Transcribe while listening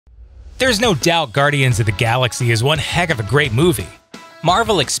There's no doubt Guardians of the Galaxy is one heck of a great movie.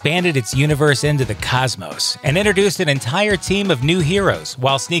 Marvel expanded its universe into the cosmos and introduced an entire team of new heroes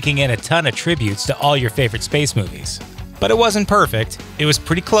while sneaking in a ton of tributes to all your favorite space movies. But it wasn't perfect. It was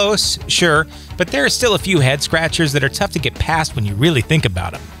pretty close, sure, but there are still a few head-scratchers that are tough to get past when you really think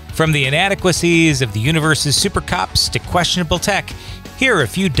about them. From the inadequacies of the universe's super cops to questionable tech, here are a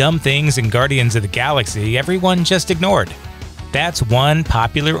few dumb things in Guardians of the Galaxy everyone just ignored. That's one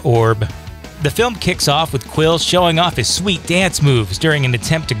popular orb. The film kicks off with Quill showing off his sweet dance moves during an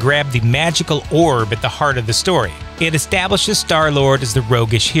attempt to grab the magical orb at the heart of the story. It establishes Star-Lord as the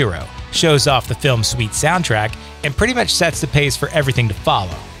roguish hero, shows off the film's sweet soundtrack, and pretty much sets the pace for everything to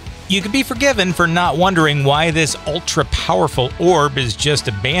follow. You could be forgiven for not wondering why this ultra-powerful orb is just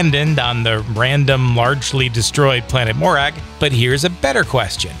abandoned on the random, largely destroyed planet Morag, but here's a better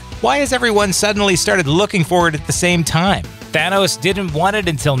question. Why has everyone suddenly started looking for it at the same time? Thanos didn't want it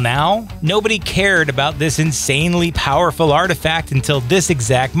until now? Nobody cared about this insanely powerful artifact until this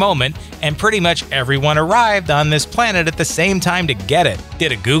exact moment, and pretty much everyone arrived on this planet at the same time to get it.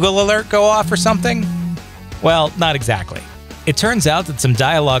 Did a Google alert go off or something? Well, not exactly. It turns out that some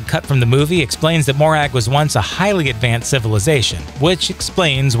dialogue cut from the movie explains that Morag was once a highly advanced civilization, which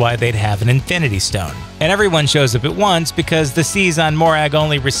explains why they'd have an Infinity Stone. And everyone shows up at once because the seas on Morag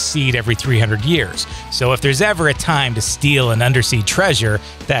only recede every 300 years, so if there's ever a time to steal an undersea treasure,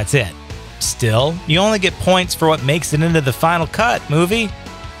 that's it. Still, you only get points for what makes it into the final cut, movie.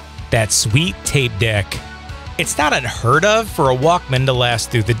 That sweet tape deck. It's not unheard of for a Walkman to last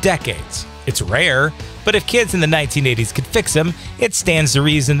through the decades. It's rare, but if kids in the 1980s could fix them, it stands to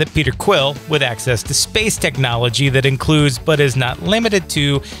reason that Peter Quill, with access to space technology that includes but is not limited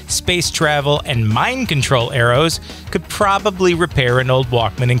to space travel and mind control arrows, could probably repair an old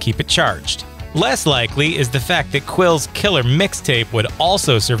Walkman and keep it charged. Less likely is the fact that Quill's killer mixtape would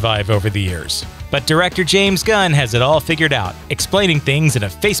also survive over the years. But director James Gunn has it all figured out, explaining things in a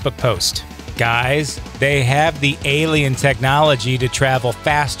Facebook post. Guys, they have the alien technology to travel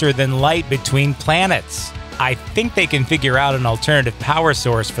faster than light between planets. I think they can figure out an alternative power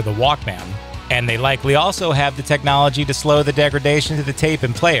source for the Walkman. And they likely also have the technology to slow the degradation to the tape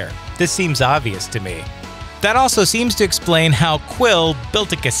and player. This seems obvious to me. That also seems to explain how Quill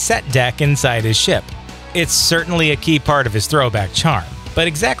built a cassette deck inside his ship. It's certainly a key part of his throwback charm. But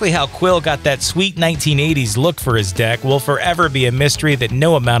exactly how Quill got that sweet 1980s look for his deck will forever be a mystery that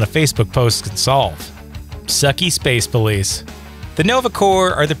no amount of Facebook posts can solve. Sucky Space Police. The Nova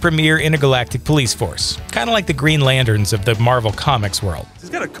Corps are the premier intergalactic police force, kind of like the Green Lanterns of the Marvel Comics world. He's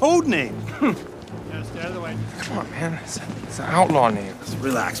got a code name. Yeah, stay out of the way. Come on, man. It's an outlaw name. Just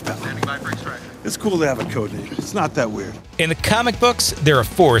relax, pal. Standing by for extraction. It's cool to have a code name. It's not that weird. In the comic books, they're a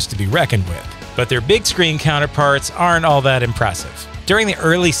force to be reckoned with, but their big screen counterparts aren't all that impressive. During the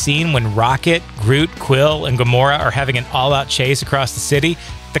early scene when Rocket, Groot, Quill, and Gamora are having an all-out chase across the city,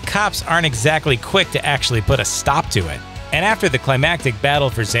 the cops aren't exactly quick to actually put a stop to it. And after the climactic battle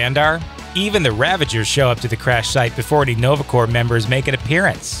for Xandar, even the Ravagers show up to the crash site before any Nova Corps members make an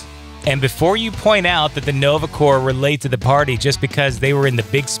appearance. And before you point out that the Nova Corps were late to the party just because they were in the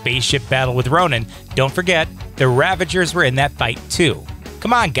big spaceship battle with Ronan, don't forget, the Ravagers were in that fight too.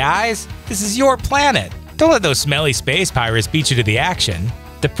 Come on, guys, this is your planet. Don't let those smelly space pirates beat you to the action.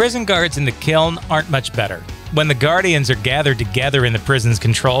 The prison guards in the kiln aren't much better. When the Guardians are gathered together in the prison's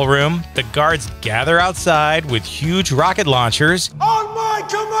control room, the guards gather outside with huge rocket launchers. On my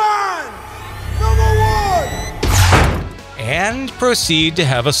command! Number 1! And proceed to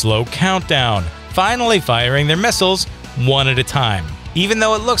have a slow countdown, finally firing their missiles one at a time. Even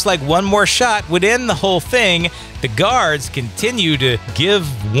though it looks like one more shot would end the whole thing, the guards continue to give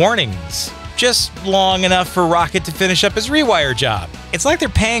warnings. Just long enough for Rocket to finish up his rewire job. It's like they're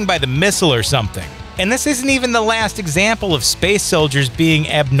paying by the missile or something. And this isn't even the last example of space soldiers being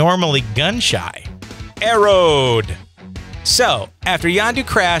abnormally gun-shy. Arrowed! So, after Yondu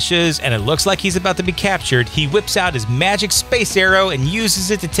crashes and it looks like he's about to be captured, he whips out his magic space arrow and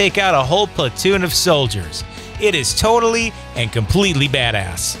uses it to take out a whole platoon of soldiers. It is totally and completely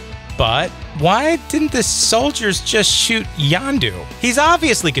badass. But why didn't the soldiers just shoot Yondu? He's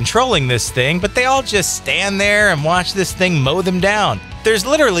obviously controlling this thing, but they all just stand there and watch this thing mow them down. There's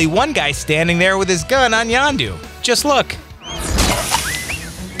literally one guy standing there with his gun on Yondu. Just look.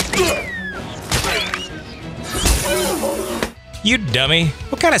 You dummy.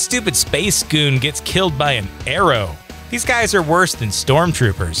 What kind of stupid space goon gets killed by an arrow? These guys are worse than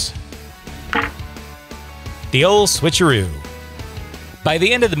stormtroopers. The old switcheroo. By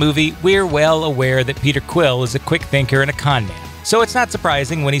the end of the movie, we're well aware that Peter Quill is a quick thinker and a con man. So it's not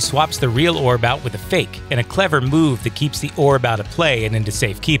surprising when he swaps the real orb out with a fake, in a clever move that keeps the orb out of play and into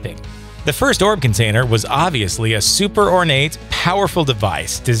safekeeping. The first orb container was obviously a super ornate, powerful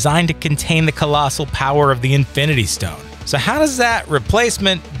device designed to contain the colossal power of the Infinity Stone. So how does that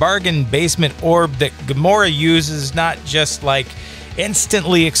replacement bargain basement orb that Gamora uses not just like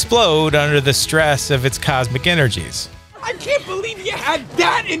instantly explode under the stress of its cosmic energies? I can't believe you had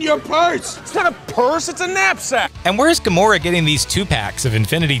that in your purse! It's not a purse, it's a knapsack. And where's Gamora getting these 2-packs of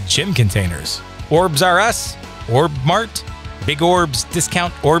Infinity Gym containers? Orbs R Us? Orb Mart? Big Orbs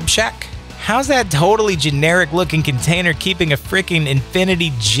Discount Orb Shack? How's that totally generic looking container keeping a freaking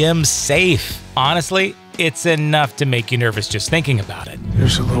Infinity Gym safe? Honestly, it's enough to make you nervous just thinking about it.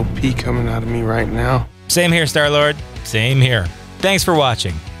 There's a little pee coming out of me right now. Same here, Star-Lord. Same here. Thanks for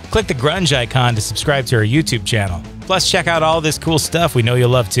watching. Click the grunge icon to subscribe to our YouTube channel. Plus, check out all this cool stuff we know you'll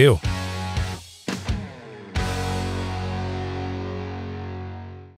love too.